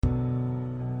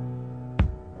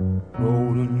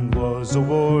Roland was a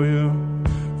warrior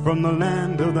from the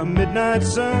land of the midnight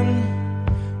sun,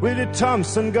 with a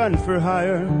Thompson gun for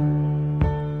hire,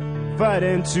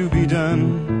 fighting to be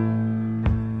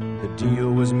done. The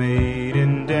deal was made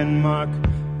in Denmark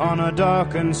on a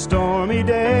dark and stormy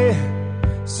day,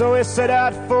 so he set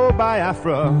out for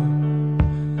Biafra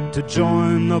to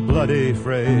join the bloody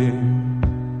fray.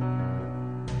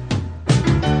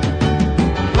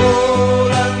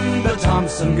 Roland the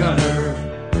Thompson gunner.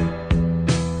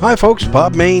 Hi folks,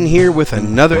 Bob Mayne here with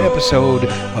another episode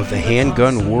of the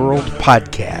Handgun World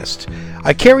Podcast.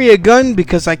 I carry a gun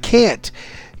because I can't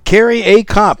carry a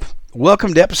cop.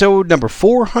 Welcome to episode number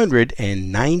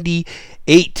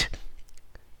 498.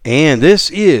 And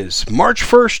this is March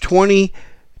 1st,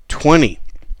 2020.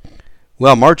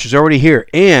 Well, March is already here,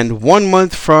 and 1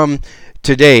 month from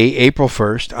today, April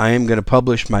 1st, I am going to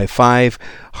publish my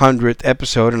 500th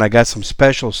episode, and I got some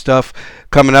special stuff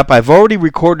coming up. I've already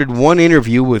recorded one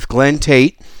interview with Glenn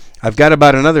Tate. I've got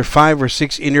about another 5 or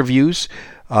 6 interviews.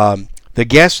 The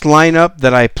guest lineup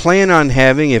that I plan on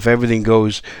having, if everything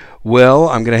goes well,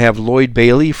 I'm going to have Lloyd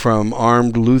Bailey from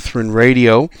Armed Lutheran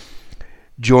Radio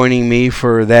joining me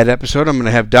for that episode. I'm going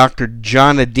to have Dr.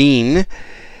 John Adine.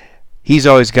 He's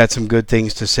always got some good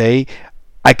things to say.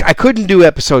 I couldn't do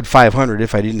episode 500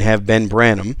 if I didn't have Ben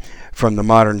Branham from the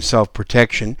Modern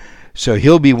Self-Protection, so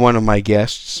he'll be one of my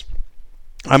guests.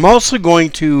 I'm also going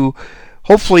to,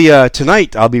 hopefully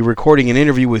tonight, I'll be recording an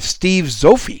interview with Steve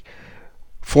Zopfi,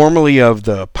 formerly of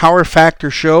the Power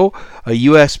Factor Show, a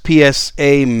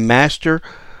USPSA Master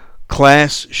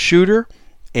Class shooter,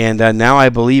 and now I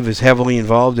believe is heavily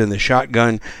involved in the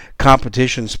shotgun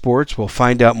competition sports. We'll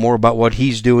find out more about what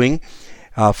he's doing.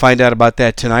 I'll find out about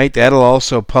that tonight. That'll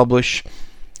also publish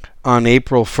on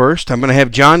April 1st. I'm going to have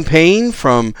John Payne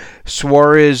from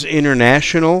Suarez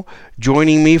International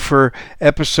joining me for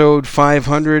episode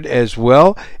 500 as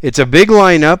well. It's a big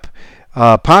lineup.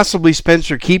 Possibly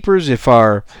Spencer Keepers if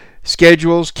our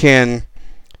schedules can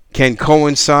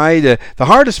coincide. The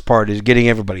hardest part is getting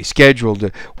everybody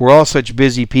scheduled. We're all such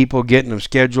busy people, getting them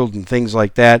scheduled and things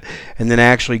like that, and then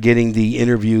actually getting the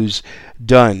interviews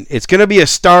done. It's going to be a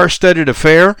star-studded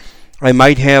affair. I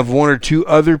might have one or two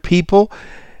other people,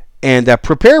 and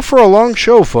prepare for a long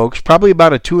show, folks. Probably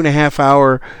about a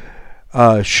 2.5-hour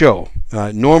show.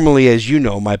 Normally, as you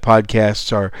know, my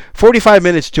podcasts are 45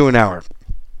 minutes to an hour.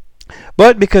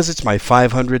 But because it's my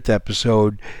 500th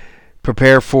episode,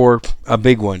 prepare for a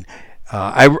big one.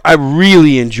 I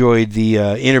really enjoyed the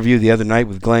interview the other night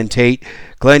with Glenn Tate.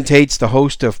 Glenn Tate's the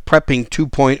host of Prepping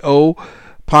 2.0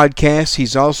 podcast.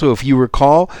 He's also, if you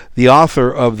recall, the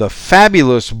author of the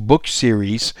fabulous book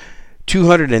series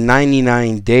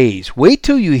 299 Days. Wait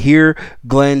till you hear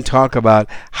Glenn talk about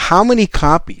how many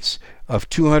copies of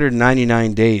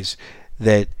 299 Days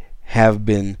that have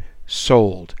been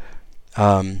sold.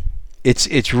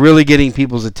 It's really getting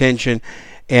people's attention.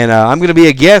 And I'm going to be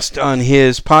a guest on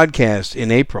his podcast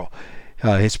in April,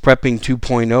 his Prepping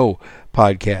 2.0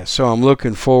 podcast. So I'm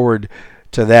looking forward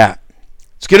to that.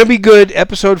 It's going to be good.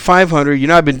 Episode 500. You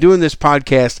know, I've been doing this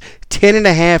podcast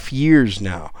 10.5 years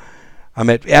now.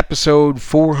 I'm at episode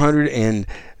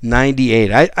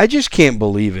 498. I just can't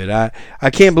believe it. I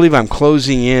can't believe I'm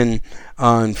closing in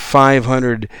on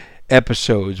 500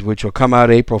 episodes, which will come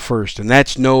out April 1st. And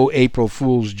that's no April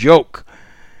Fool's joke.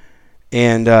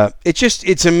 And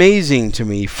it's amazing to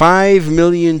me.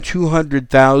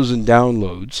 5,200,000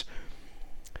 downloads.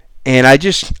 And I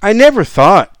never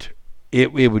thought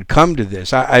it would come to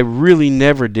this. I really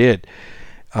never did.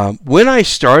 When I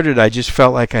started, I just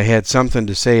felt like I had something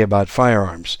to say about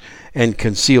firearms and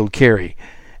concealed carry.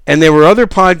 And there were other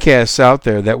podcasts out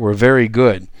there that were very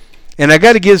good. And I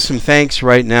got to give some thanks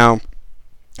right now.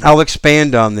 I'll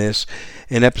expand on this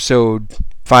in episode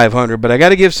 500, but I got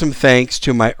to give some thanks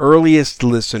to my earliest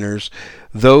listeners,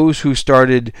 those who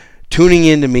started tuning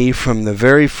into me from the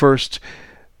very first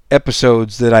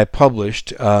episodes that I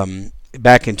published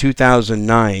back in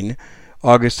 2009,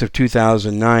 August of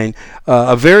 2009.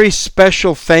 A very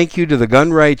special thank you to the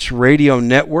Gun Rights Radio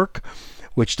Network,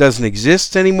 which doesn't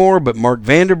exist anymore, but Mark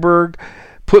Vanderberg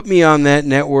put me on that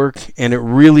network, and it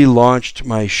really launched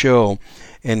my show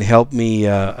and help me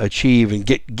achieve and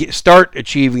start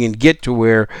achieving and get to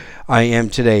where I am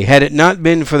today. Had it not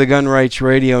been for the Gun Rights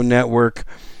Radio Network,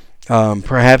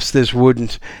 perhaps this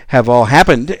wouldn't have all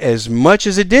happened as much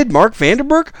as it did. Mark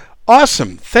Vanderberg,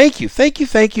 awesome. Thank you.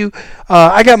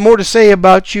 I got more to say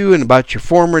about you and about your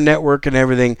former network and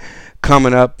everything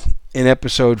coming up in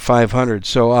episode 500,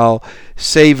 so I'll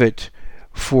save it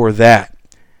for that.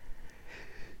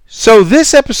 So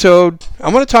this episode,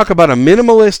 I want to talk about a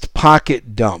minimalist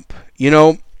pocket dump. You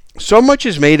know, so much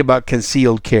is made about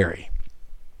concealed carry.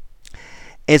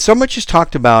 And so much is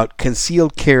talked about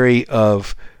concealed carry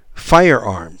of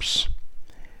firearms.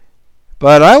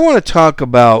 But I want to talk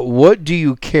about, what do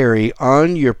you carry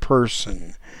on your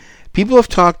person? People have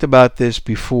talked about this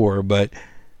before, but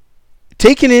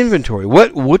take an inventory.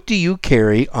 What do you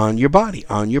carry on your body,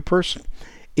 on your person,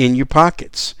 in your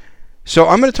pockets? So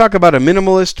I'm going to talk about a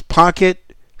minimalist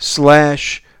pocket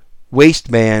 /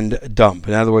 waistband dump.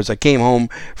 In other words, I came home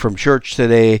from church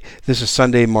today. This is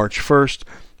Sunday, March 1st.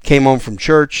 Came home from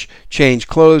church, changed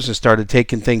clothes, and started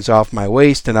taking things off my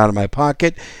waist and out of my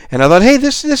pocket. And I thought, hey,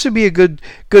 this would be a good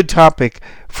topic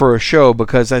for a show,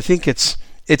 because I think it's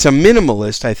a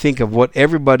minimalist, I think, of what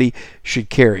everybody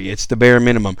should carry. It's the bare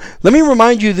minimum. Let me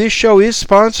remind you, this show is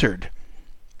sponsored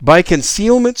by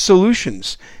Concealment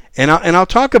Solutions. And I'll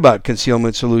talk about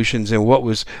Concealment Solutions and what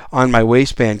was on my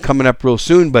waistband coming up real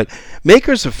soon. But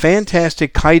makers of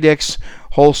fantastic Kydex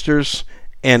holsters,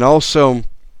 and also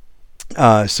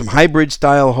some hybrid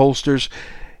style holsters.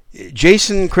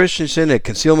 Jason Christensen at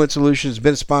Concealment Solutions has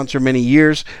been a sponsor many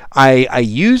years. I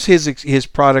use his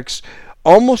products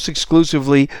almost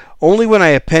exclusively. Only when I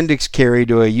appendix carry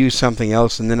do I use something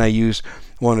else, and then I use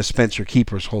one of Spencer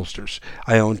Keeper's holsters.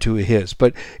 I own 2 of his.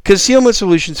 But Concealment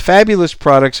Solutions, fabulous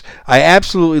products. I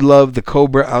absolutely love the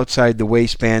Cobra outside the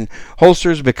waistband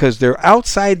holsters, because they're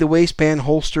outside the waistband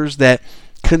holsters that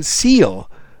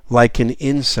conceal like an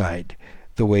inside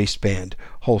the waistband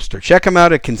holster. Check them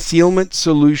out at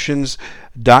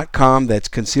concealmentsolutions.com. That's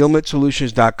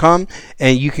concealmentsolutions.com.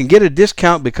 And you can get a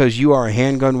discount because you are a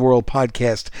Handgun World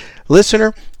podcast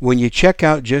listener. When you check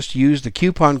out, just use the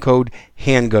coupon code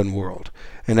Handgun World.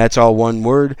 And that's all one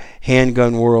word,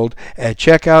 Handgun World, at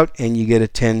checkout, and you get a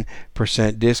 10%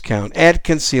 discount at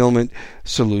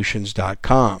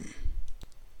concealmentsolutions.com.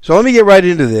 So let me get right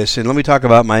into this, and let me talk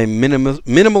about my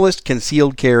minimalist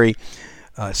concealed carry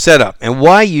setup and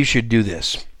why you should do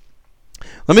this.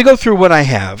 Let me go through what I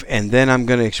have, and then I'm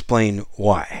going to explain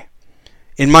why,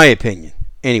 in my opinion.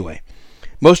 Anyway,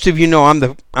 most of you know I'm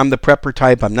the prepper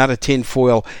type. I'm not a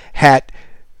tinfoil hat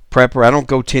prepper. I don't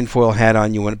go tinfoil hat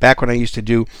on you. Back when I used to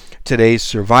do Today's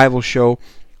Survival Show,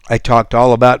 I talked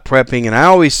all about prepping, and I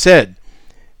always said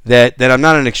that I'm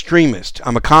not an extremist.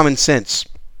 I'm a common sense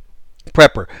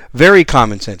prepper, very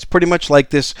common sense, pretty much like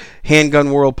this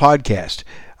Handgun World podcast.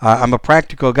 I'm a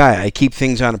practical guy. I keep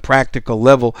things on a practical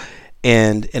level,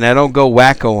 and I don't go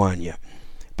wacko on you.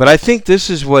 But I think this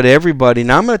is what everybody,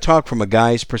 now I'm going to talk from a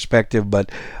guy's perspective,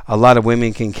 but a lot of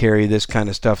women can carry this kind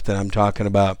of stuff that I'm talking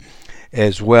about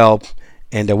as well.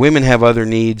 And women have other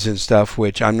needs and stuff,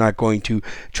 which I'm not going to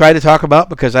try to talk about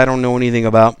because I don't know anything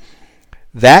about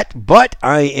that. But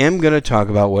I am going to talk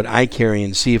about what I carry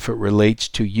and see if it relates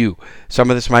to you. Some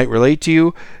of this might relate to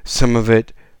you. Some of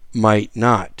it might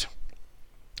not.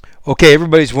 Okay,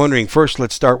 everybody's wondering. First,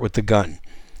 let's start with the gun.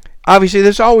 Obviously,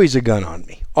 there's always a gun on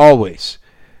me. Always.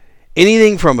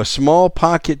 Anything from a small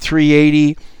pocket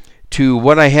 .380 to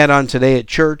what I had on today at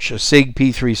church, a SIG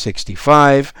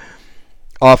P365,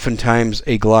 oftentimes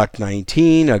a Glock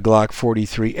 19, a Glock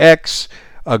 43X,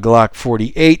 a Glock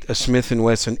 48, a Smith &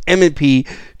 Wesson M&P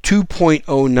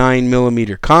 2.09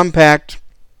 millimeter compact.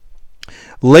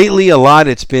 Lately, a lot,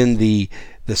 it's been the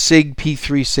SIG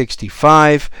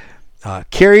P365,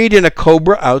 carried in a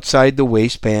Cobra outside the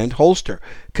waistband holster.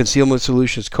 Concealment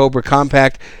Solutions Cobra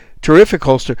Compact, terrific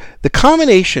holster. The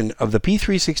combination of the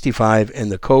P365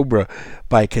 and the Cobra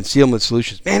by Concealment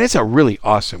Solutions, man, it's a really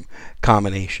awesome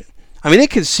combination. I mean,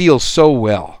 it conceals so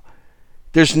well.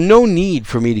 There's no need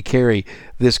for me to carry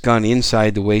this gun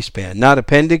inside the waistband, not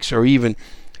appendix or even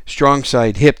strong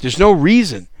side hip. There's no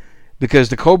reason, because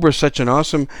the Cobra is such an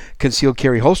awesome concealed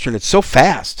carry holster, and it's so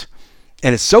fast,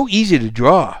 and it's so easy to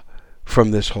draw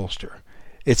from this holster.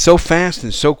 It's so fast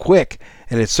and so quick,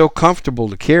 and it's so comfortable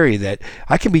to carry that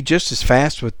I can be just as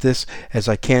fast with this as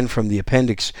I can from the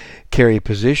appendix carry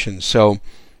position. So,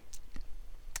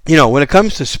 you know, when it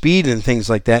comes to speed and things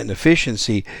like that and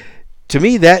efficiency, to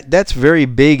me that's very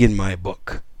big in my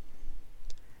book,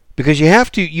 because you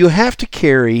have to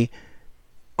carry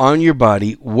on your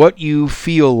body what you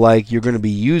feel like you're going to be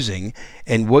using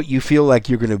and what you feel like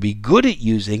you're going to be good at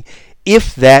using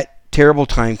if that terrible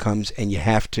time comes and you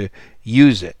have to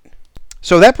use it.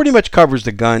 So that pretty much covers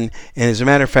the gun, and as a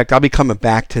matter of fact, I'll be coming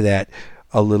back to that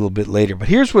a little bit later. But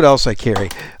here's what else I carry.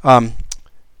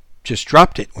 Just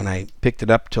dropped it when I picked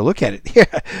it up to look at it.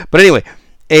 But anyway,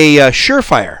 a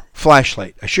Surefire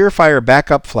flashlight, a Surefire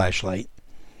backup flashlight,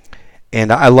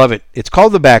 and I love it. It's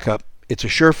called the Backup. It's a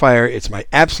Surefire. It's my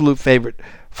absolute favorite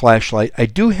flashlight. I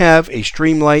do have a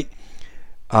Streamlight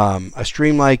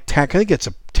TAC. I think it's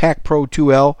a TAC Pro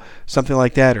 2L, something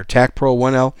like that, or TAC Pro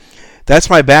 1L. That's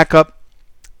my backup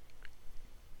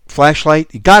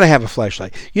Flashlight, you got to have a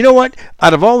flashlight. You know what?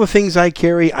 Out of all the things I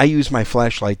carry, I use my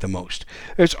flashlight the most.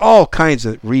 There's all kinds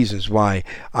of reasons why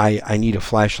I need a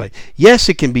flashlight. Yes,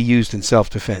 it can be used in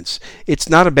self-defense. It's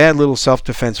not a bad little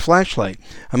self-defense flashlight.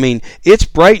 I mean, it's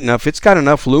bright enough. It's got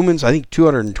enough lumens, I think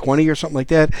 220 or something like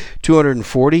that,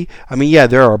 240. I mean, yeah,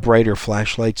 there are brighter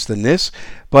flashlights than this,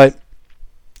 but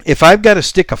if I've got to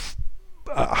stick a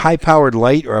high-powered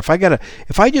light, or if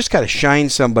I just got to shine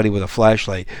somebody with a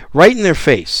flashlight right in their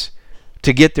face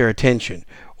to get their attention,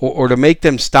 or to make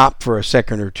them stop for a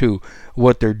second or two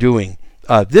what they're doing,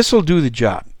 this will do the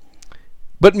job.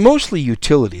 But mostly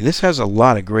utility. This has a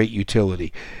lot of great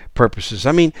utility purposes.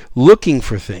 I mean, looking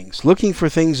for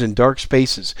things in dark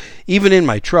spaces, even in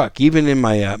my truck, even in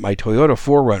my my Toyota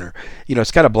 4Runner. You know,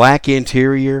 it's got a black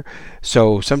interior,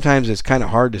 so sometimes it's kind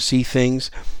of hard to see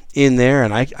things in there,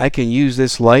 and I can use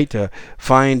this light to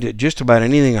find just about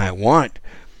anything I want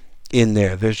in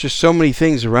there. There's just so many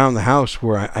things around the house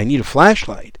where I need a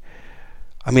flashlight.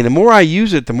 I mean, the more I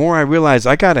use it, the more I realize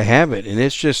I got to have it, and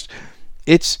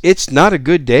it's not a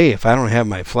good day if I don't have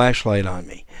my flashlight on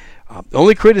me. The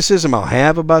only criticism I'll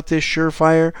have about this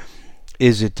Surefire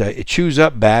is it chews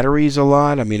up batteries a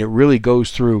lot. I mean, it really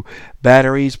goes through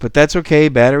batteries, but that's okay.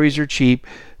 Batteries are cheap.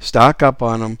 Stock up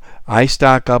on them. I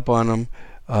stock up on them.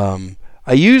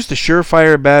 I use the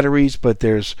Surefire batteries, but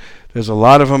there's a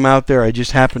lot of them out there. I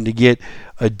just happened to get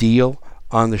a deal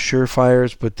on the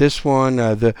Surefires, but this one,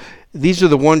 these are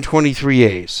the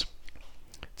 123As,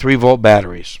 3-volt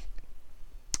batteries,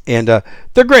 and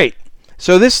they're great.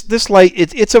 So this light,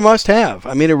 it's a must-have.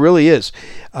 I mean, it really is.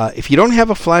 If you don't have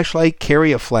a flashlight,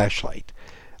 carry a flashlight.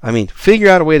 I mean, figure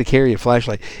out a way to carry a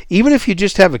flashlight, even if you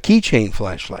just have a keychain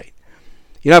flashlight.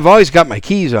 You know, I've always got my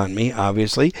keys on me,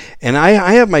 obviously, and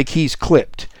I have my keys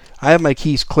clipped. I have my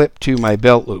keys clipped to my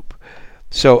belt loop.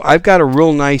 So I've got a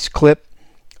real nice clip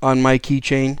on my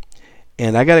keychain,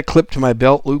 and I got it clipped to my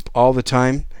belt loop all the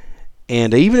time.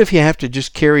 And even if you have to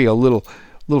just carry a little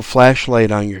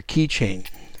flashlight on your keychain,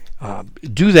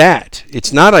 do that.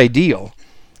 It's not ideal.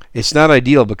 It's not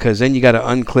ideal because then you got to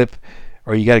unclip,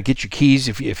 or you got to get your keys.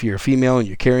 If you're a female and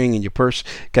you're carrying in your purse,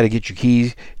 got to get your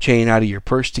key chain out of your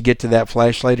purse to get to that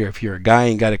flashlight. Or if you're a guy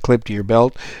and got it clipped to your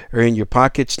belt or in your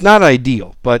pocket, it's not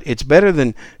ideal, but it's better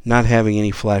than not having any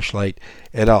flashlight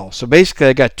at all. So basically,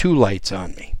 I got 2 lights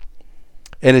on me,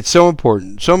 and it's so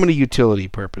important. So many utility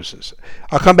purposes.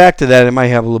 I'll come back to that. I might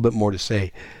have a little bit more to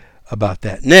say about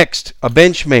that. Next, a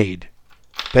Benchmade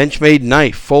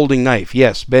knife, folding knife.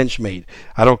 Yes, Benchmade.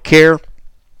 I don't care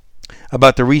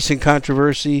about the recent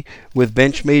controversy with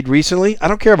Benchmade recently. I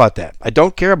don't care about that. I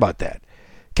don't care about that.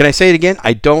 Can I say it again?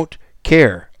 I don't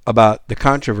care about the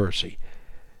controversy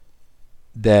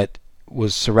that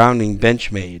was surrounding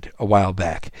Benchmade a while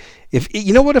back. If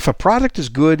you know what, if a product is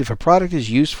good, if a product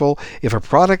is useful, if a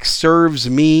product serves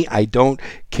me, I don't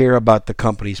care about the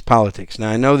company's politics.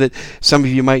 Now, I know that some of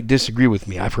you might disagree with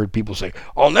me. I've heard people say,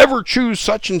 I'll never choose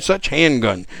such and such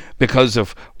handgun because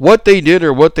of what they did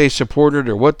or what they supported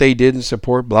or what they didn't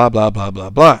support, blah, blah, blah, blah,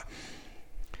 blah.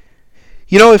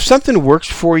 You know, if something works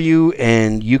for you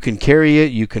and you can carry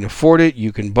it, you can afford it,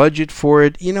 you can budget for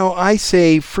it, you know, I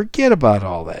say forget about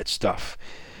all that stuff.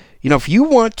 You know, if you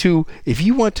want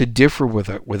to differ with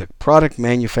a product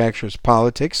manufacturer's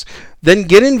politics, then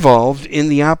get involved in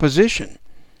the opposition.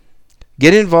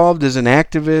 Get involved as an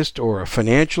activist or a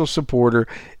financial supporter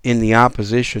in the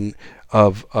opposition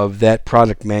of that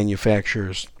product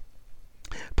manufacturer's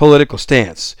political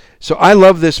stance. So I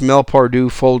love this Mel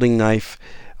Pardoux folding knife.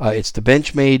 It's the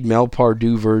Benchmade Mel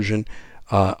Pardoux version.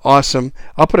 Awesome.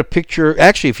 I'll put a picture.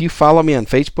 Actually, if you follow me on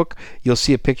Facebook, you'll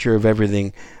see a picture of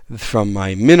everything from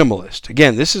my Minimalist.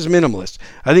 Again, this is Minimalist.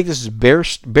 I think this is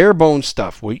bare bones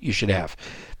stuff. What you should have.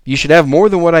 You should have more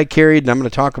than what I carried, and I'm going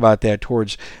to talk about that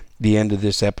towards the end of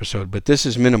this episode. But this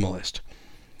is Minimalist.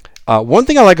 One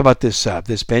thing I like about this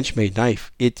Benchmade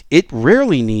knife, it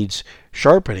rarely needs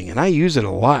sharpening, and I use it a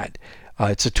lot.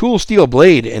 It's a tool steel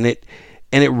blade, and it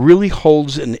really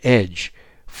holds an edge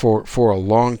for a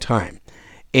long time.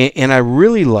 And I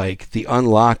really like the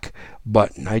unlock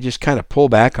button. I just kind of pull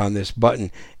back on this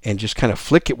button and just kind of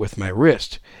flick it with my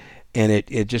wrist, and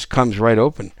it just comes right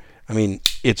open. I mean,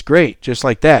 it's great, just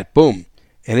like that, boom,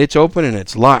 and it's open and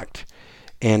it's locked.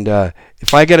 And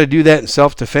if I got to do that in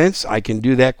self-defense, I can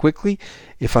do that quickly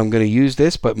if I'm going to use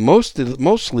this, but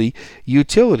mostly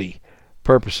utility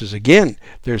purposes. Again,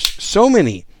 there's so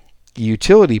many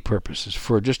utility purposes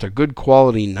for just a good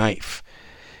quality knife.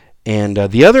 And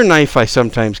the other knife I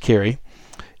sometimes carry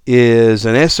is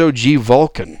an SOG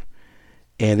Vulcan,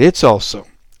 and it's also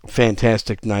a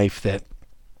fantastic knife that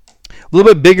a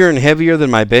little bit bigger and heavier than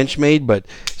my Benchmade, but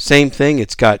Same thing.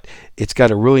 It's got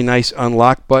a really nice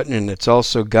unlock button, and it's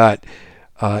also got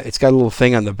a little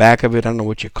thing on the back of it. I don't know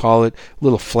what you call it,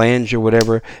 little flange or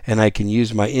whatever, and I can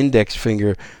use my index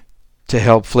finger to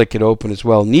help flick it open as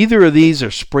well. Neither of these are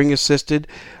spring assisted,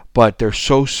 but they're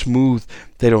so smooth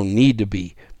they don't need to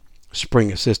be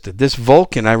spring assisted. This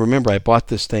Vulcan, I remember I bought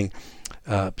this thing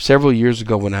several years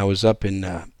ago when I was up in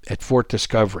at Fort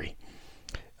Discovery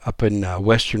up in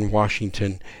western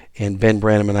Washington, and Ben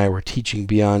Branham and I were teaching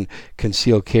Beyond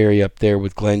Concealed Carry up there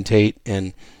with Glenn Tate,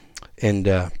 and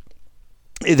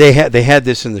they had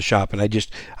this in the shop, and I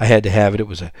had to have it. It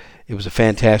was a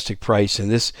fantastic price, and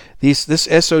this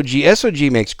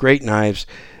SOG makes great knives.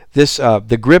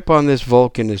 The grip on this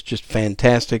Vulcan is just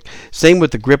fantastic. Same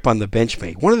with the grip on the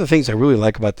Benchmade. One of the things I really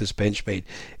like about this Benchmade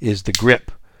is the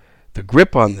grip. The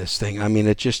grip on this thing. I mean,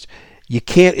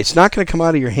 it's not going to come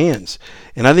out of your hands.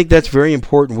 And I think that's very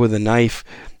important with a knife,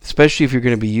 especially if you're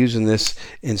going to be using this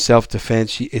in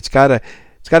self-defense. It's got to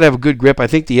have a good grip. I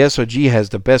think the SOG has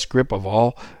the best grip of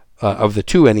all, of the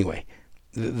two anyway,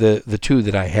 the two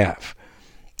that I have.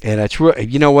 And it's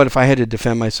you know what? If I had to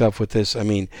defend myself with this, I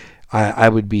mean, I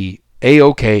would be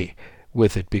A-okay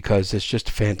with it, because it's just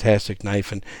a fantastic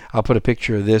knife. And I'll put a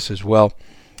picture of this as well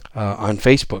on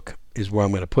Facebook is where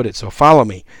I'm going to put it. So follow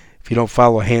me. If you don't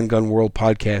follow Handgun World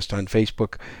Podcast on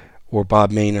Facebook or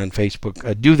Bob Mayne on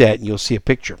Facebook, do that and you'll see a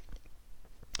picture.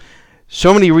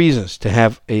 So many reasons to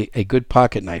have a good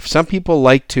pocket knife. Some people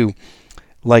like to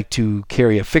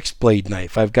carry a fixed blade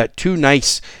knife. I've got two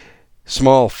nice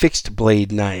small fixed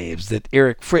blade knives that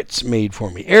Eric Fritz made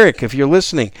for me. Eric, if you're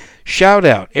listening, shout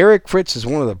out. Eric Fritz is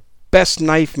one of the best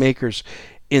knife makers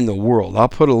in the world. I'll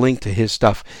put a link to his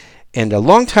stuff. And a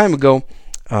long time ago,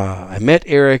 I met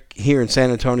Eric here in San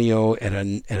Antonio at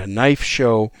a knife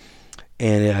show,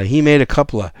 and he made a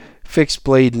couple of fixed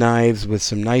blade knives with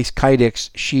some nice Kydex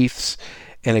sheaths,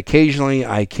 and occasionally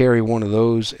I carry one of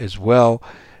those as well,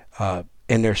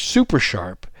 and they're super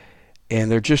sharp, and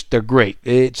they're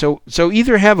great. So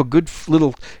either have a good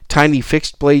little tiny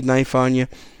fixed blade knife on you.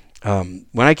 When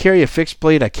I carry a fixed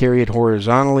blade, I carry it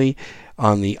horizontally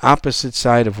on the opposite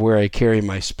side of where I carry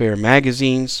my spare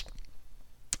magazines.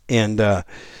 And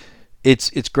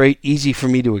it's great, easy for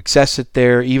me to access it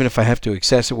there, even if I have to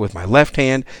access it with my left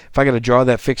hand. If I got to draw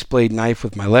that fixed blade knife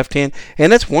with my left hand,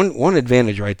 and that's one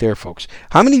advantage right there, folks.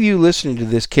 How many of you listening to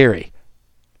this carry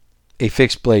a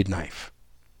fixed blade knife?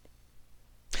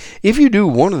 If you do,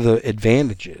 one of the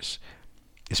advantages,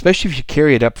 especially if you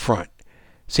carry it up front,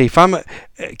 say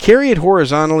if carry it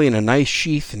horizontally in a nice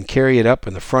sheath and carry it up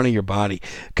in the front of your body,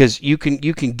 because you can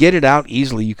get it out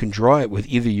easily. You can draw it with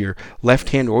either your left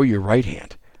hand or your right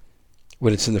hand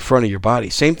when it's in the front of your body.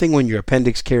 Same thing when you're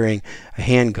appendix carrying a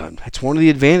handgun. That's one of the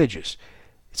advantages.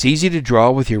 It's easy to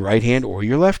draw with your right hand or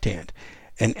your left hand,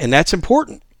 and that's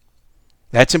important.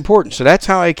 That's important. So that's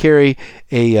how I carry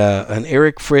an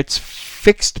Eric Fritz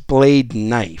fixed blade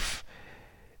knife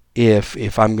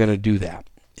if I'm going to do that.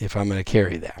 If I'm going to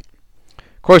carry that.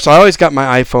 Of course, I always got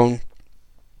my iPhone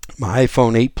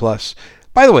 8 Plus.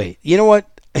 By the way, you know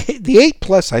what? The 8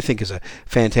 Plus, I think, is a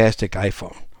fantastic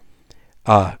iPhone.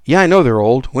 Yeah, I know they're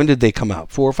old. When did they come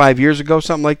out? 4 or 5 years ago,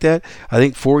 something like that? I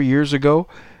think 4 years ago.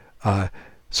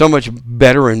 So much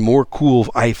better and more cool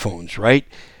iPhones, right?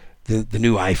 The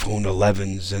new iPhone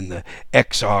 11s and the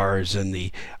XRs and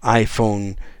the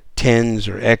iPhone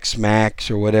 10s or X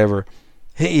Max or whatever.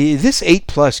 Hey, this 8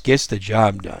 Plus gets the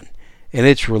job done, and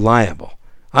it's reliable.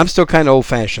 I'm still kind of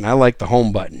old-fashioned. I like the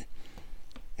home button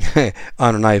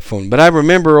on an iPhone. But I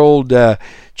remember old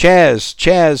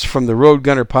Chaz from the Road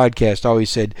Gunner podcast always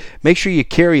said, make sure you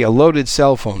carry a loaded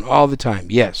cell phone all the time.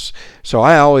 Yes. So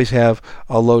I always have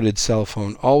a loaded cell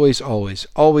phone. Always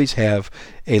have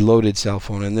a loaded cell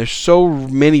phone. And there's so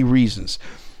many reasons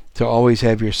to always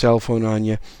have your cell phone on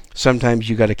you. Sometimes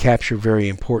you got to capture very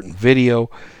important video.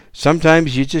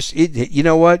 Sometimes you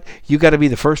know what? You got to be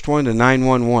the first one to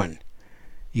 911.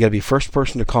 You got to be the first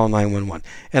person to call 911.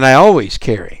 And I always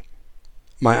carry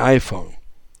my iPhone,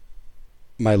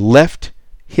 my left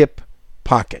hip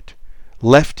pocket.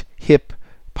 Left hip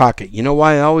pocket. You know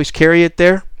why I always carry it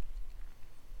there?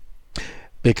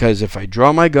 Because if I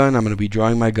draw my gun, I'm going to be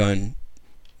drawing my gun.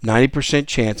 90%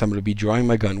 chance I'm going to be drawing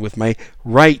my gun with my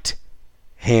right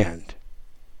hand.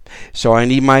 So I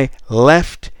need my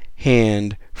left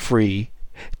hand free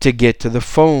to get to the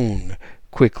phone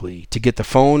quickly, to get the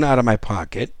phone out of my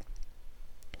pocket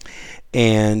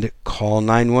and call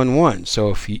 911.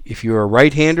 So if you're a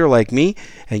right-hander like me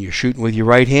and you're shooting with your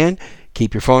right hand,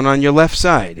 keep your phone on your left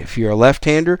side. If you're a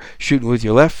left-hander shooting with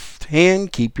your left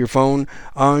hand, keep your phone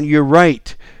on your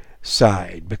right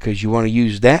side, because you want to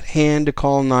use that hand to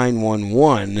call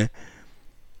 911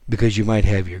 because you might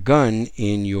have your gun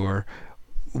in your,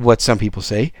 what some people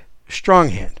say, strong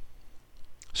hand.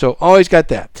 So always got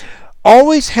that.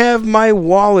 Always have my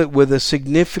wallet with a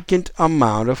significant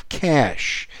amount of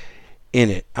cash in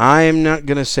it. I am not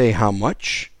going to say how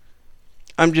much.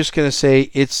 I'm just going to say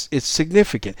it's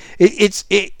significant.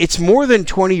 It's more than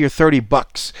 20 or 30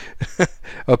 bucks.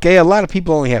 Okay, a lot of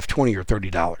people only have $20 or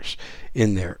 $30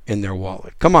 in their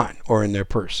wallet. Come on, or in their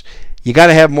purse. You got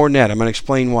to have more than that. I'm going to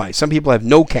explain why. Some people have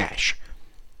no cash.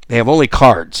 They have only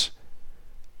cards.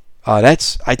 I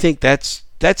think that's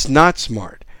not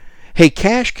smart. Hey,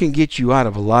 cash can get you out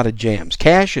of a lot of jams.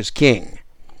 Cash is king.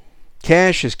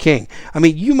 Cash is king. I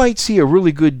mean, you might see a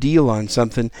really good deal on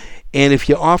something, and if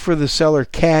you offer the seller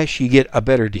cash, you get a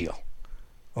better deal.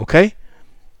 Okay?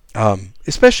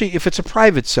 Especially if it's a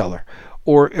private seller,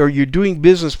 or you're doing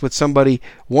business with somebody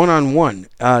one-on-one.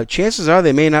 Chances are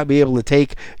they may not be able to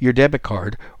take your debit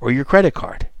card or your credit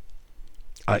card.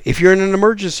 If you're in an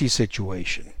emergency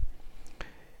situation,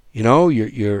 you know,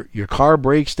 your car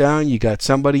breaks down, you got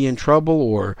somebody in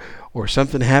trouble, or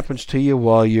something happens to you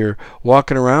while you're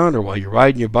walking around, or while you're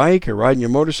riding your bike or riding your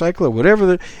motorcycle, or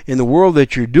whatever in the world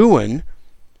that you're doing.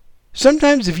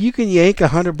 Sometimes if you can yank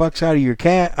 $100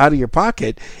 out of your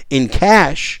pocket in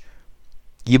cash,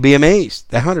 you'll be amazed.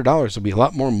 That $100 will be a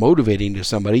lot more motivating to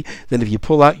somebody than if you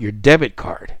pull out your debit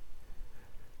card.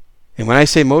 And when I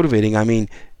say motivating, I mean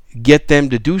get them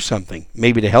to do something,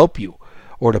 maybe to help you,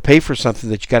 or to pay for something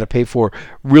that you got to pay for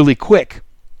really quick.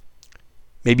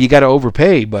 Maybe you got to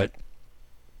overpay, but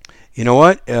you know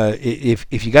what? If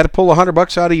you got to pull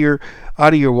 $100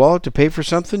 out of your wallet to pay for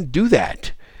something, do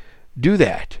that. Do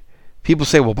that. People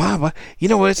say, "Well, Bob, you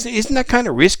know what? Isn't that kind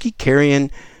of risky carrying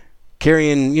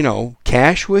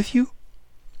cash with you?"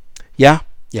 Yeah,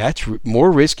 it's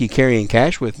more risky carrying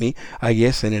cash with me, I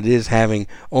guess, than it is having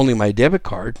only my debit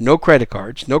card, no credit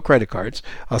cards.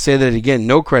 I'll say that again,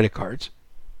 no credit cards.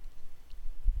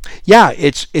 Yeah,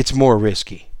 it's more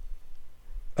risky.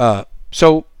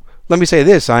 So let me say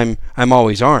this: I'm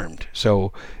always armed.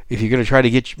 So if you're going to try to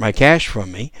get my cash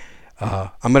from me,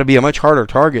 I'm going to be a much harder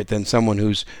target than someone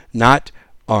who's not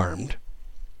armed.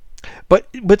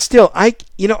 But still,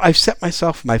 I've set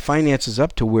my finances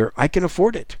up to where I can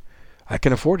afford it. I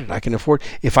can afford.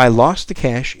 If I lost the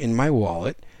cash in my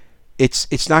wallet,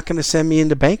 it's not going to send me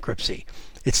into bankruptcy.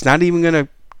 It's not even going to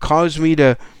cause me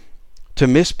to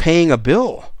miss paying a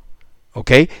bill.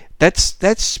 Okay,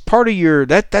 that's part of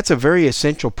that's a very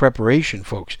essential preparation,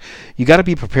 folks. You got to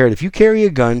be prepared. If you carry a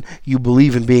gun, you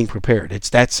believe in being prepared. It's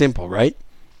that simple, right?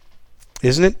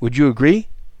 Isn't it? Would you agree?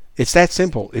 It's that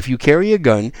simple. If you carry a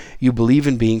gun, you believe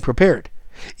in being prepared.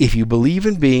 If you believe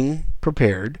in being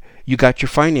prepared, you got your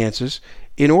finances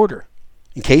in order.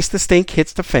 In case the stink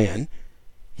hits the fan,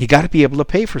 you got to be able to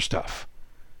pay for stuff.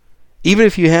 Even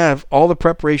if you have all the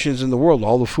preparations in the world,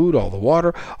 all the food, all the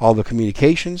water, all the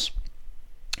communications,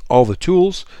 all the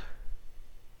tools,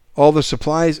 all the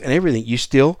supplies and everything, you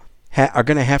still are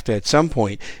going to have to, at some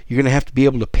point, you're going to have to be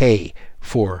able to pay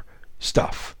for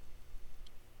stuff.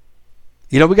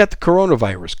 We got the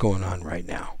coronavirus going on right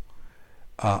now.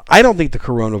 I don't think the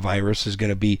coronavirus is going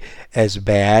to be as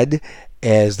bad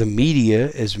as the media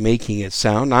is making it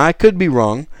sound. Now, I could be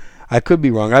wrong.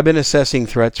 I've been assessing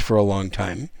threats for a long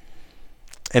time.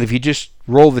 And if you just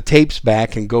roll the tapes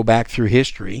back and go back through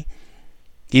history,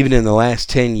 even in the last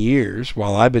 10 years,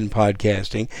 while I've been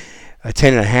podcasting,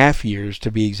 10 and a half years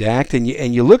to be exact, and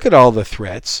you look at all the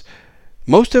threats,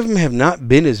 most of them have not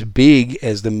been as big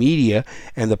as the media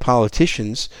and the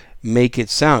politicians make it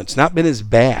sound. It's not been as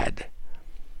bad.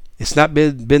 It's not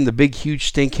been the big, huge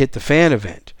stink hit the fan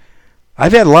event.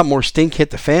 I've had a lot more stink hit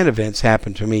the fan events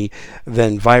happen to me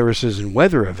than viruses and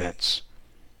weather events.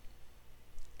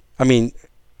 I mean,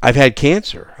 I've had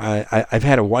cancer. I've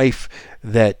had a wife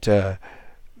that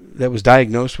was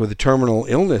diagnosed with a terminal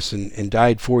illness and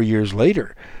died 4 years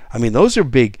later. I mean, those are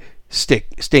big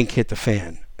stink hit the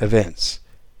fan events.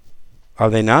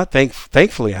 Are they not?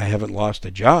 Thankfully, I haven't lost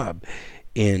a job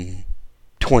in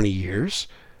 20 years.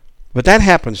 But that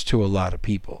happens to a lot of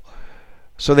people.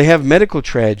 So they have medical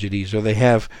tragedies, or they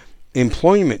have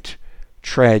employment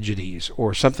tragedies,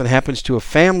 or something happens to a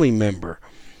family member.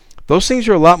 Those things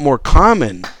are a lot more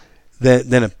common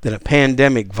than a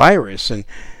pandemic virus. And,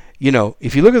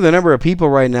 if you look at the number of people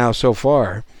right now so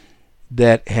far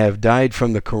that have died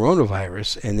from the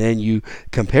coronavirus, and then you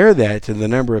compare that to the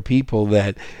number of people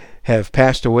that have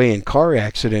passed away in car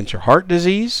accidents or heart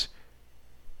disease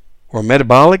or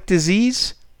metabolic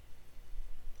disease,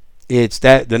 it's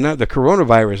that the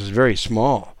coronavirus is very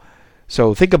small.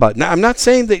 So think about it. Now, I'm not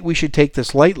saying that we should take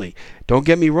this lightly. Don't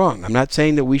get me wrong. I'm not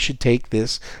saying that we should take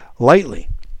this lightly.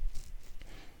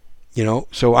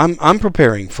 So I'm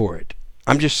preparing for it.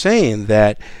 I'm just saying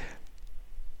that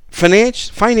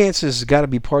finances has got to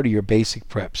be part of your basic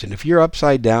preps. And if you're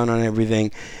upside down on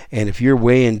everything, and if you're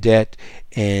way in debt,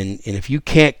 and if you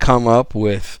can't come up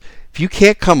with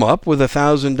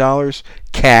 $1,000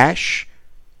 cash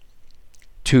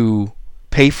to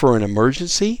pay for an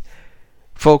emergency,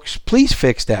 folks, please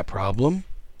fix that problem.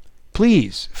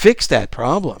 Please fix that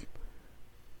problem.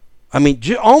 I mean,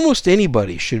 almost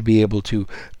anybody should be able to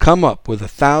come up with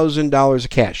 $1,000 of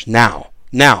cash now,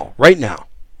 right now.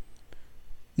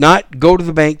 Not go to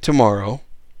the bank tomorrow,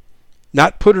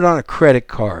 not put it on a credit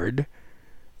card,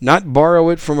 not borrow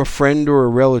it from a friend or a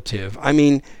relative. I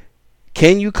mean,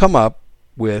 can you come up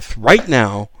with, right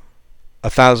now,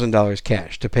 $1,000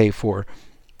 cash to pay for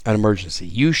an emergency?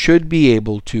 You should be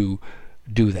able to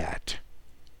do that.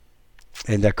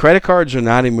 And the credit cards are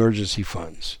not emergency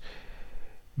funds.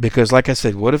 Because, like I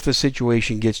said, what if the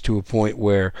situation gets to a point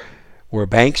where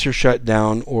banks are shut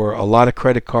down, or a lot of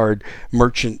credit card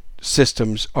merchant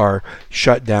systems are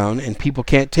shut down and people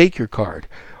can't take your card?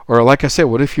 Or, like I said,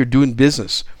 what if you're doing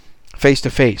business face to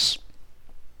face,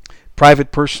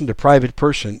 private person to private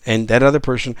person, and that other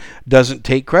person doesn't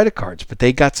take credit cards, but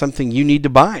they got something you need to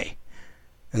buy,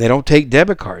 and they don't take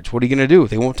debit cards? What are you going to do?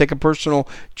 They won't take a personal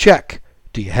check.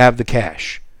 Do you have the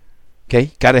cash?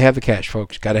 Okay, got to have the cash,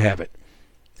 folks. Got to have it.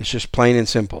 It's just plain and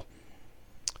simple.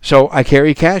 So I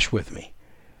carry cash with me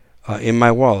in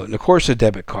my wallet, and of course a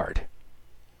debit card.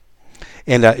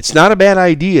 And it's not a bad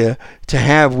idea to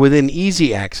have within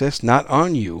easy access, not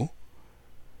on you.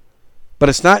 But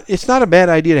it's not a bad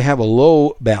idea to have a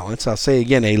low balance. I'll say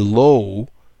again, a low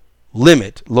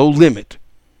limit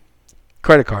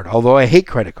credit card. Although I hate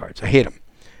credit cards. I hate them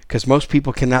because most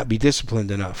people cannot be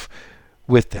disciplined enough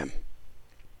with them.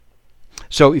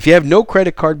 So if you have no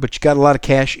credit card, but you got a lot of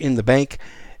cash in the bank,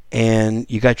 and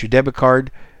you got your debit card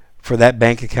for that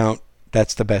bank account,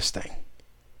 that's the best thing.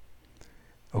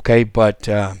 Okay, but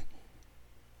I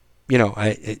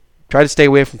try to stay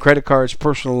away from credit cards,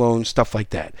 personal loans, stuff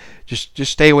like that.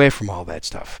 Just stay away from all that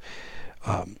stuff.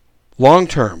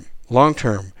 Long-term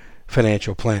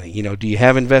financial planning. Do you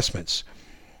have investments?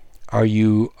 Are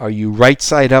you right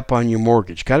side up on your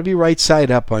mortgage? Got to be right side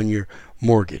up on your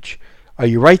mortgage. Are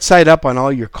you right side up on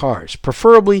all your cars?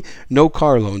 Preferably no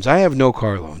car loans. I have no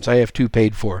car loans. I have 2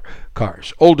 paid for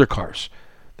cars. Older cars.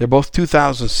 They're both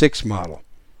 2006 model.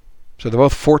 So they're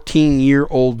both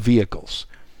 14-year-old vehicles.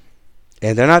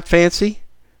 And they're not fancy.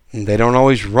 And they don't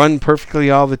always run perfectly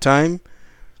all the time.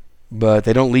 But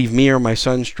they don't leave me or my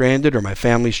son stranded or my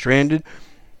family stranded.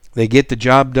 They get the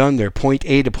job done. They're point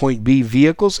A to point B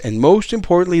vehicles. And most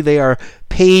importantly, they are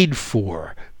paid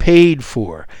for. Paid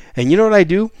for. And you know what I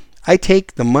do? I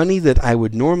take the money that I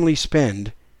would normally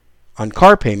spend on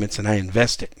car payments and I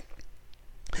invest it.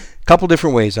 A couple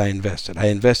different ways I invest it. I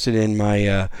invested in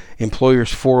my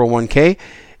employer's 401k.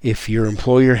 If your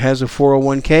employer has a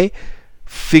 401k,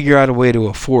 figure out a way to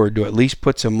afford to at least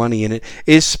put some money in it,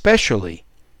 especially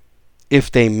if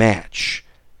they match.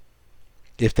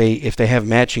 If they have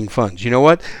matching funds. You know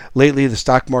what? Lately the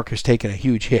stock market has taken a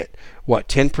huge hit.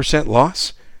 10%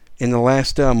 loss in the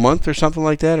last month or something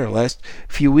like that, or last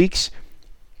few weeks?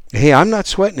 Hey, I'm not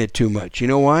sweating it too much. You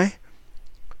know why?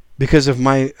 Because of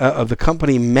my of the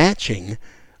company matching.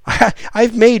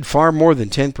 I've made far more than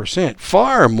 10%.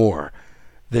 Far more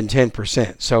than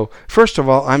 10%. So, first of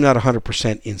all, I'm not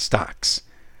 100% in stocks.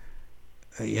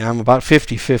 I'm about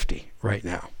 50-50 right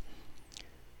now.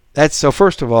 So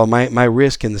first of all, my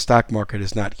risk in the stock market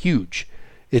is not huge.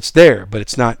 It's there, but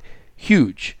it's not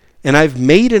huge. And I've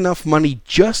made enough money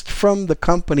just from the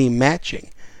company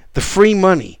matching, the free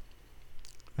money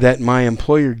that my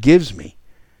employer gives me,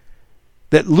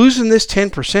 that losing this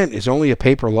 10% is only a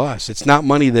paper loss. It's not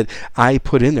money that I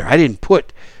put in there. I didn't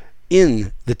put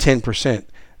in the 10%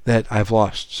 that I've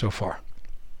lost so far.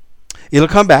 It'll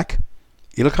come back.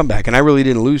 And I really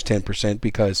didn't lose 10%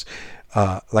 because,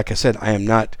 like I said, I am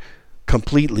not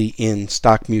completely in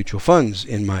stock mutual funds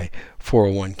in my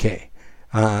 401k.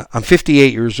 I'm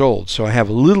 58 years old, so I have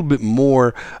a little bit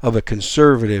more of a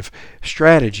conservative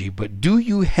strategy. But do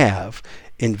you have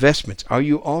investments? Are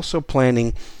you also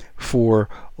planning for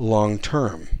long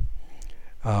term?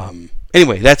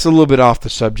 Anyway, that's a little bit off the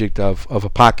subject of a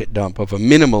pocket dump, of a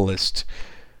minimalist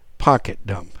pocket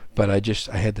dump. But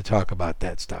I had to talk about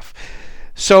that stuff.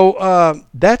 So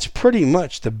that's pretty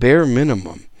much the bare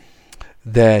minimum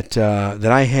that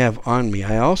I have on me.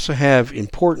 I also have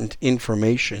important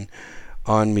information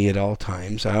on me at all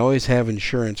times. I always have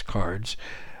insurance cards.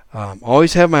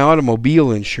 Always have my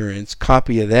automobile insurance,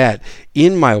 copy of that,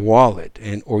 in my wallet,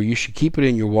 or you should keep it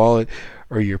in your wallet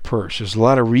or your purse. There's a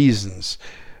lot of reasons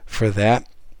for that.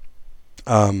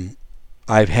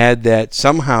 I've had that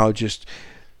somehow just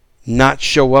not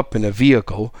show up in a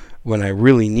vehicle when I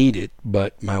really need it,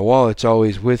 but my wallet's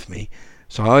always with me.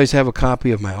 So I always have a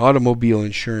copy of my automobile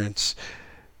insurance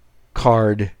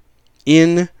card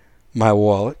in my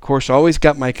wallet. Of course, I always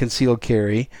got my concealed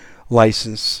carry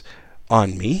license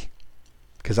on me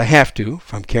because I have to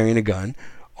if I'm carrying a gun.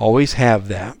 Always have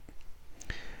that.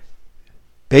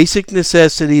 Basic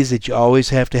necessities that you always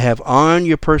have to have on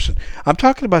your person. I'm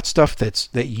talking about stuff that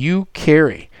you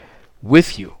carry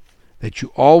with you, that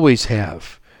you always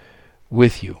have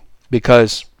with you.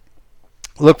 Because,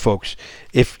 look, folks,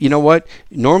 if you know what,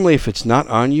 normally if it's not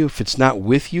on you, if it's not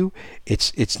with you,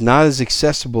 it's not as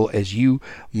accessible as you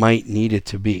might need it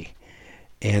to be.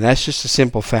 And that's just a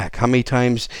simple fact. How many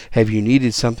times have you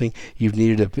needed something? You've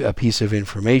needed a piece of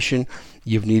information.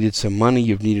 You've needed some money.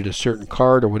 You've needed a certain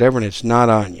card or whatever, and it's not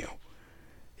on you.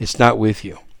 It's not with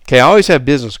you. Okay, I always have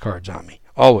business cards on me.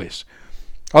 Always.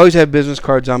 Always have business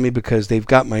cards on me because they've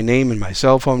got my name and my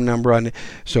cell phone number on it.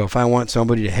 So if I want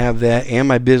somebody to have that and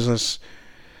my business,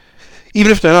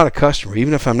 even if they're not a customer,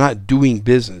 even if I'm not doing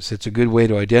business, it's a good way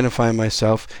to identify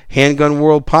myself. Handgun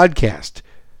World Podcast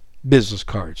business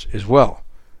cards as well.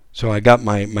 So I got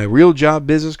my real job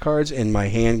business cards and my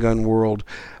Handgun World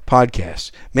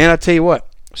podcast. Man, I'll tell you what,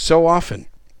 so often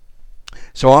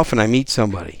I meet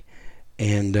somebody,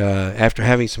 and after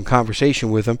having some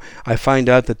conversation with them, I find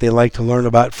out that they like to learn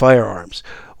about firearms.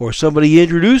 Or somebody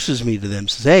introduces me to them,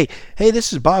 says, hey,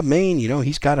 this is Bob Mayne. You know,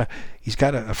 he's got a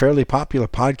fairly popular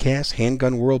podcast,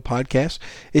 Handgun World Podcast.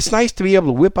 It's nice to be able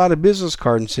to whip out a business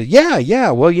card and say,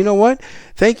 yeah, well, you know what?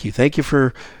 Thank you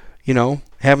for,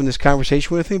 having this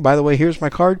conversation with me. By the way, here's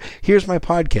my card. Here's my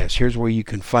podcast. Here's where you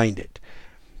can find it.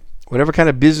 Whatever kind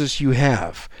of business you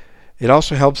have, it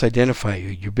also helps identify you.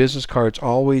 Your business cards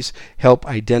always help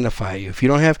identify you. If you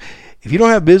don't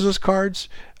have business cards,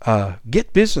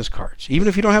 get business cards. Even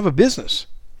if you don't have a business,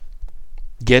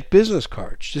 get business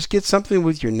cards. Just get something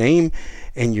with your name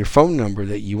and your phone number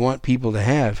that you want people to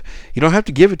have. You don't have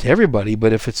to give it to everybody,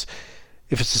 but if it's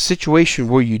a situation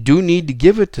where you do need to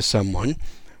give it to someone,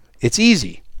 it's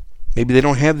easy. Maybe they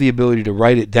don't have the ability to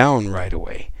write it down right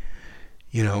away.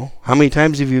 How many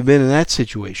times have you been in that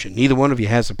situation? Neither one of you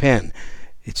has a pen.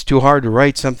 It's too hard to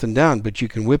write something down, but you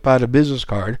can whip out a business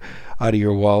card out of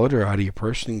your wallet or out of your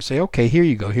purse and say, okay, here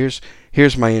you go.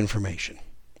 Here's my information.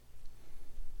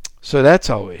 So that's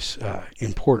always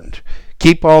important.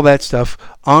 Keep all that stuff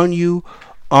on you,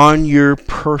 on your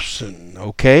person,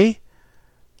 okay?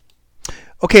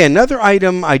 Okay, another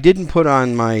item I didn't put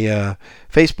on my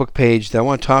Facebook page that I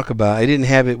want to talk about. I didn't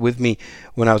have it with me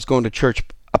when I was going to church.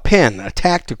 A pen, a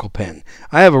tactical pen.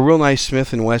 I have a real nice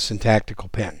Smith & Wesson tactical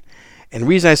pen. And the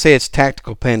reason I say it's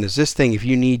tactical pen is this thing, if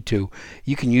you need to,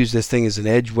 you can use this thing as an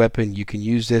edge weapon. You can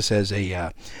use this as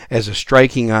a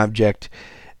striking object.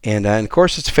 And of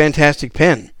course, it's a fantastic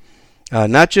pen.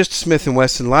 Not just Smith &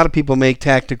 Wesson. A lot of people make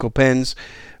tactical pens,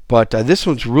 but this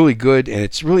one's really good, and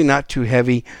it's really not too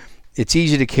heavy. It's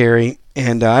easy to carry,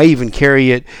 and I even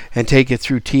carry it and take it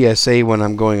through TSA when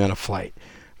I'm going on a flight.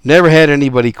 Never had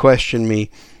anybody question me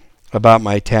about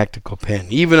my tactical pen,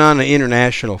 even on an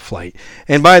international flight.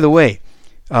 And by the way,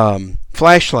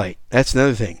 flashlight, that's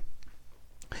another thing.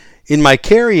 In my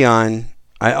carry-on,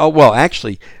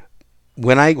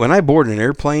 when I board an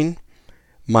airplane,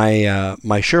 my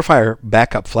Surefire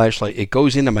backup flashlight, it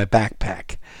goes into my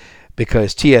backpack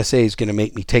because TSA is going to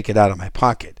make me take it out of my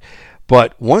pocket.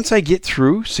 But once I get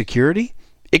through security,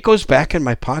 it goes back in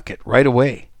my pocket right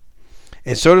away.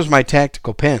 And so does my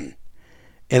tactical pen.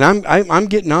 And I'm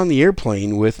getting on the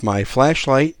airplane with my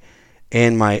flashlight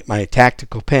and my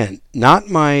tactical pen. Not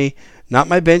my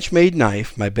Benchmade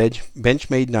knife. My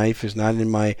Benchmade knife is not in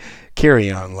my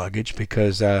carry-on luggage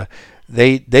because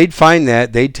they'd find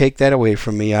that, they'd take that away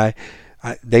from me.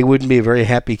 They wouldn't be a very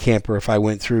happy camper if I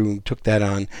went through and took that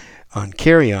on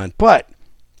carry-on. But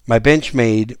my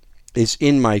Benchmade is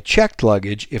in my checked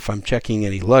luggage if I'm checking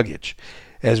any luggage,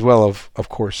 as well of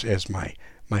course as my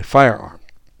firearm.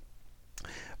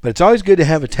 But it's always good to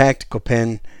have a tactical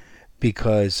pen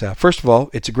because first of all,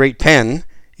 it's a great pen.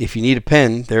 If you need a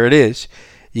pen, there it is.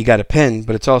 You got a pen,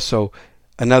 but it's also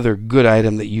another good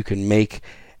item that you can make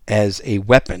as a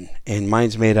weapon. And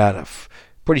mine's made out of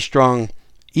pretty strong,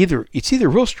 it's either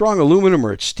real strong aluminum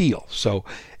or it's steel. So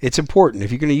it's important.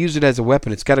 If you're going to use it as a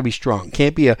weapon, it's got to be strong. It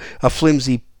can't be a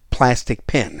flimsy plastic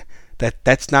pen.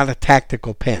 That's not a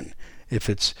tactical pen if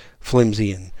it's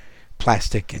flimsy and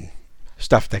plastic and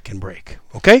stuff that can break.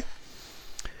 Okay?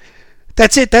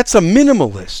 That's it. That's a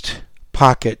minimalist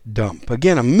pocket dump.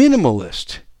 Again, a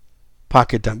minimalist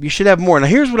pocket dump. You should have more. Now,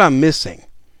 here's what I'm missing.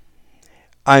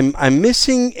 I'm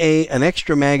missing an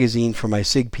extra magazine for my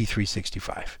SIG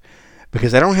P365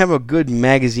 because I don't have a good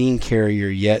magazine carrier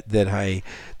yet that I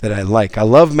like. I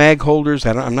love mag holders.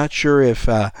 I'm not sure if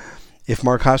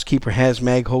Mark Housekeeper has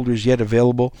mag holders yet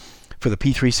available for the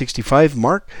P365.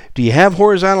 Mark, do you have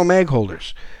horizontal mag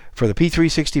holders for the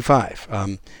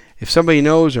P365? If somebody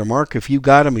knows, or Mark, if you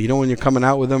got them, you know when you're coming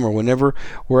out with them, or whenever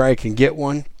where I can get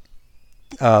one,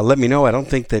 let me know. I don't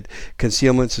think that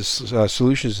Concealment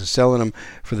Solutions is selling them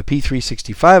for the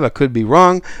P365. I could be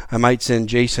wrong. I might send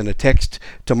Jason a text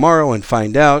tomorrow and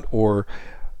find out, or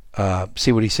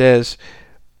see what he says.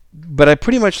 But I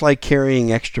pretty much like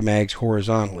carrying extra mags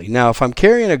horizontally. Now, if I'm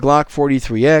carrying a Glock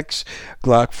 43X,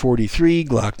 Glock 43,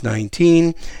 Glock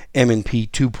 19, M&P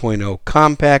 2.0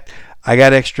 compact, I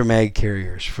got extra mag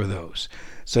carriers for those.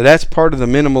 So that's part of the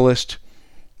minimalist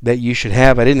that you should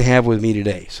have. I didn't have with me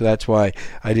today, so that's why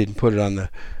I didn't put it on the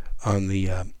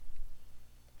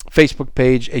Facebook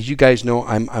page. As you guys know,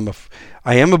 I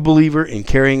am a believer in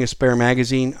carrying a spare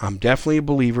magazine. I'm definitely a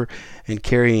believer in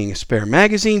carrying a spare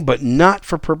magazine, but not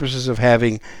for purposes of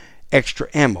having extra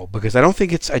ammo, because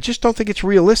I just don't think it's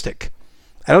realistic.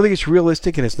 I don't think it's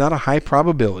realistic, and it's not a high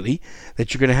probability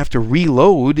that you're going to have to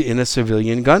reload in a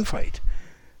civilian gunfight.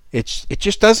 It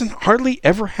just doesn't hardly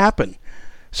ever happen.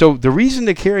 So the reason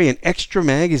to carry an extra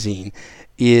magazine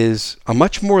is a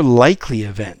much more likely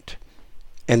event,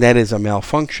 and that is a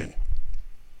malfunction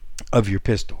of your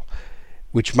pistol,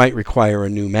 which might require a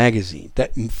new magazine.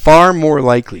 That far more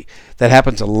likely. That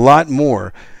happens a lot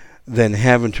more than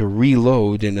having to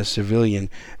reload in a civilian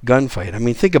gunfight. I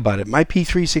mean, think about it. My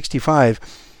P365,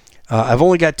 I've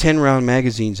only got 10-round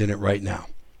magazines in it right now.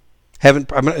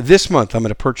 This month I'm going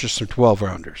to purchase some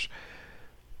 12-rounders.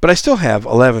 But I still have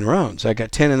 11 rounds. I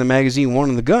got 10 in the magazine, 1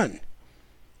 in the gun.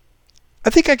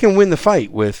 I think I can win the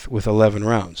fight with 11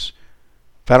 rounds.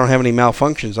 If I don't have any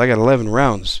malfunctions, I got 11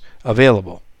 rounds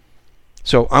available.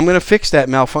 So I'm going to fix that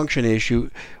malfunction issue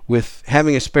with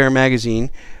having a spare magazine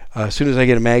as soon as I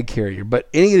get a mag carrier. But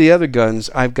any of the other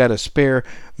guns, I've got a spare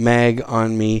mag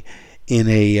on me in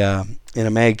a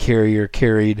mag carrier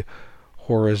carried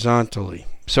horizontally.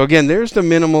 So again, there's the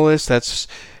minimalist. That's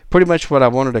pretty much what I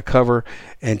wanted to cover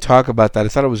and talk about that. I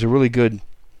thought it was a really good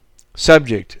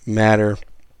subject matter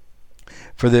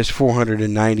for this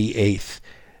 498th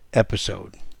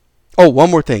episode. Oh, one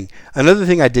more thing. Another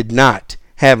thing I did not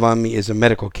have on me is a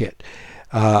medical kit.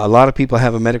 A lot of people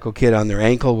have a medical kit on their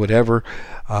ankle, whatever,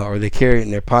 or they carry it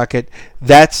in their pocket.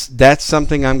 That's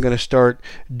something I'm going to start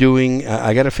doing.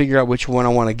 I got to figure out which one I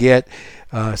want to get.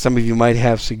 Some of you might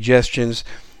have suggestions.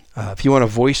 If you want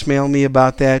to voicemail me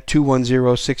about that,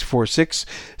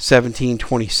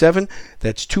 210-646-1727.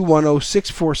 That's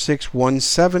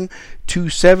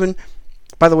 210-646-1727.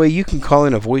 By the way, you can call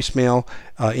in a voicemail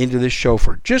into this show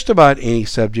for just about any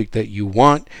subject that you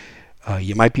want.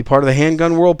 You might be part of the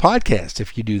Handgun World podcast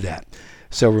if you do that.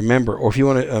 So remember, or if you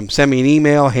want to send me an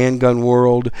email,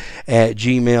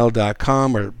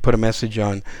 handgunworld@gmail.com, or put a message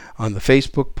on the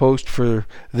Facebook post for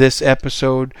this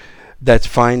episode, that's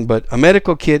fine. But a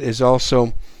medical kit is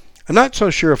also, I'm not so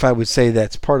sure if I would say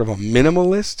that's part of a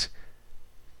minimalist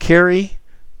carry,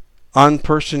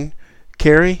 on-person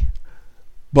carry,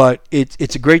 but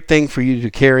it's a great thing for you to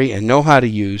carry and know how to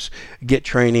use, get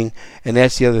training. And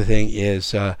that's the other thing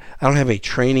is I don't have any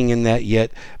training in that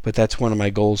yet, but that's one of my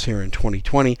goals here in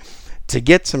 2020, to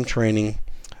get some training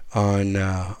on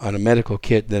a medical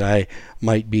kit that I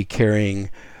might be carrying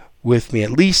with me,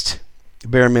 at least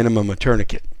bare minimum a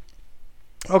tourniquet.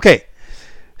 Okay,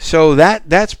 so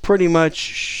that's pretty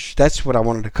much, that's what I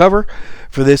wanted to cover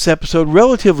for this episode.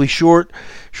 Relatively short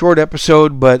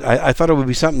episode, but I thought it would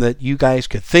be something that you guys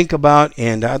could think about,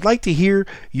 and I'd like to hear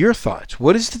your thoughts.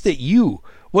 What is it that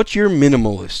what's your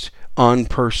minimalist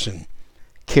on-person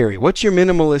carry? What's your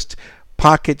minimalist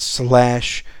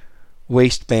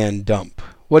pocket/waistband dump?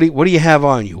 What do you have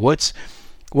on you? What's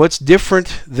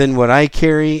different than what I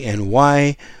carry, and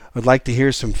why? I'd like to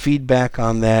hear some feedback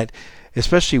on that,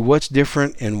 especially what's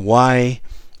different and why,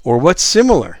 or what's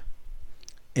similar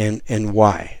and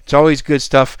why. It's always good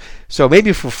stuff. So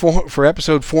maybe for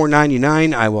episode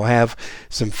 499, I will have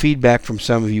some feedback from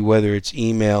some of you, whether it's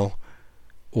email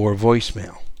or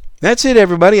voicemail. That's it,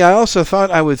 everybody. I also thought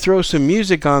I would throw some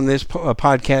music on this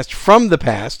podcast from the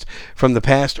past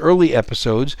early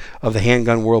episodes of the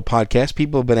Handgun World podcast.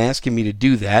 People have been asking me to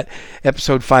do that.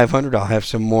 Episode 500, I'll have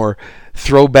some more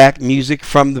throwback music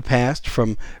from the past,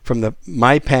 from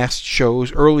my past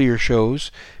shows, earlier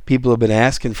shows. People have been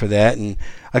asking for that. And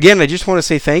again, I just want to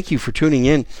say thank you for tuning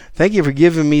in. Thank you for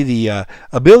giving me the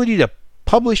ability to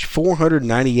publish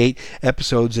 498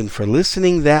 episodes, and for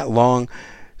listening that long.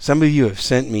 Some of you have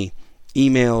sent me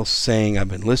emails saying I've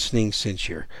been listening since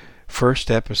your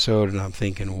first episode, and I'm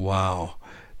thinking, wow,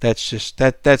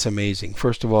 that's amazing.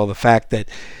 First of all, the fact that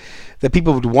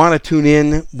people would want to tune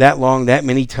in that long, that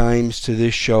many times to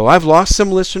this show. I've lost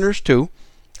some listeners too.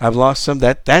 I've lost some.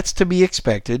 That's to be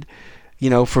expected,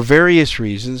 for various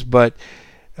reasons. But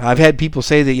I've had people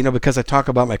say that, because I talk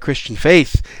about my Christian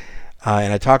faith,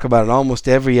 and I talk about it almost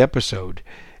every episode.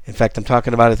 In fact, I'm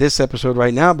talking about it this episode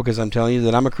right now because I'm telling you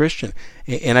that I'm a Christian.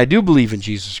 And I do believe in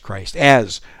Jesus Christ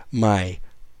as my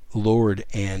Lord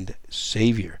and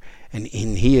Savior. And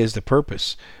He is the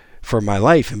purpose for my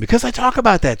life. And because I talk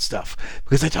about that stuff,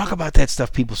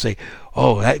 people say,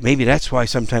 oh, maybe that's why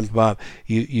sometimes, Bob,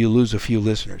 you lose a few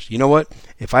listeners. You know what?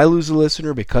 If I lose a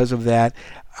listener because of that,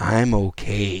 I'm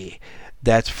okay.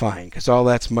 That's fine, because all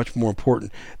that's much more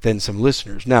important than some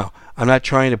listeners. Now, I'm not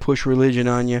trying to push religion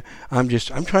on you. I'm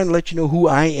trying to let you know who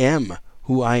I am.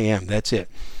 That's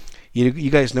it. You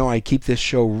guys know I keep this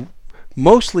show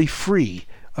mostly free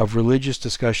of religious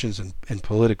discussions and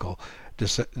political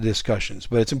discussions.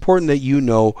 But it's important that you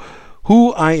know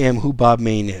who I am, who Bob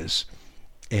Mayne is.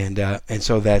 And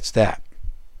so that's that.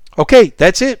 Okay,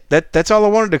 that's it. That's all I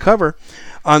wanted to cover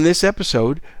on this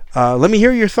episode. Let me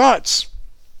hear your thoughts.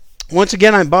 Once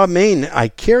again, I'm Bob Mayne. I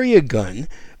carry a gun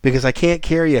because I can't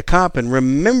carry a cop. And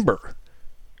remember,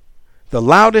 the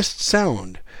loudest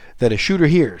sound that a shooter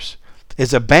hears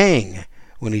is a bang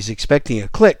when he's expecting a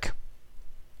click,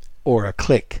 or a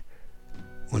click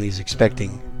when he's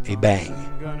expecting a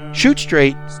bang. Shoot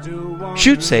straight,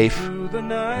 shoot safe,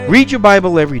 read your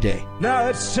Bible every day,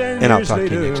 and I'll talk to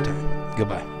you next time.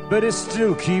 Goodbye. But it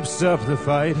still keeps up the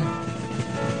fight.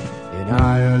 In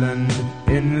Ireland,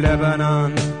 in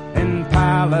Lebanon, in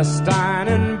Palestine,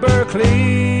 in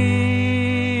Berkeley.